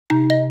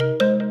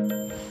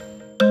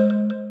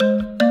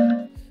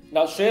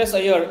Now, Shreyas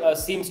Iyer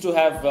seems to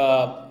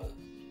have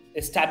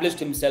established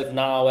himself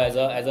now as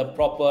a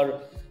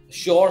proper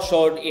sure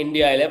shot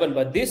India 11.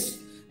 But this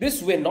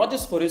win, not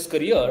just for his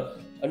career,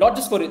 not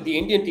just for the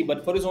Indian team,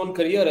 but for his own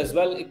career as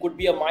well, it could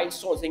be a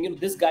milestone saying,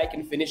 this guy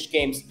can finish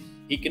games.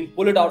 He can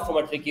pull it out from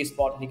a tricky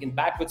spot. He can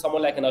bat with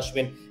someone like an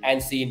Ashwin and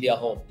see India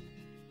home.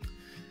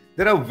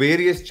 There are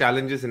various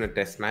challenges in a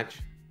test match,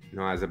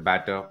 as a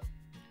batter.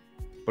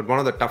 But one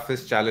of the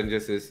toughest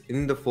challenges is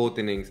in the fourth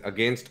innings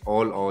against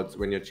all odds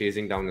when you're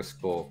chasing down a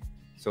score.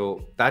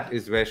 So that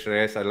is where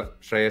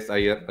Shreyas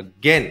Iyer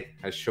again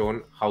has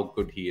shown how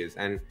good he is.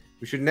 And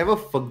we should never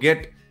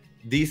forget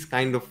these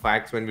kind of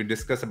facts when we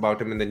discuss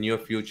about him in the near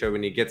future,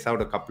 when he gets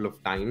out a couple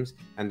of times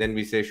and then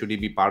we say, should he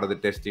be part of the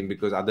test team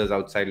because others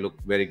outside look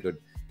very good.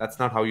 That's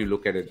not how you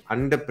look at it.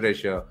 Under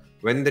pressure,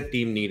 when the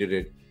team needed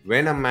it,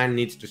 when a man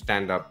needs to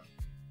stand up,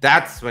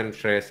 that's when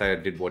Shreyas Iyer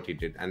did what he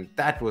did. And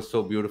that was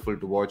so beautiful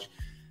to watch.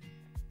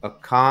 A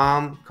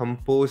calm,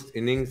 composed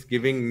innings,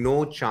 giving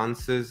no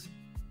chances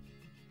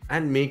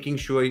and making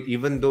sure,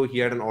 even though he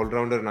had an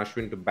all-rounder and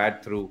Ashwin to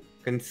bat through,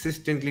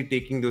 consistently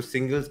taking those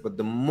singles. But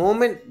the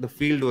moment the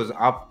field was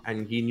up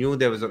and he knew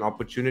there was an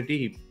opportunity,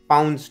 he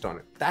pounced on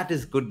it. That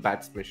is good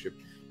batsmanship.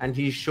 And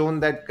he's shown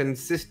that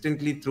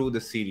consistently through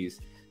the series.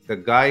 The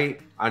guy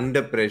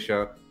under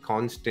pressure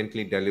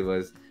constantly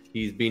delivers.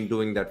 He's been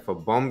doing that for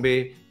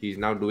Bombay. He's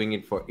now doing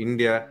it for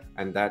India.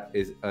 And that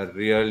is a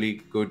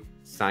really good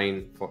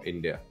sign for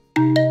India.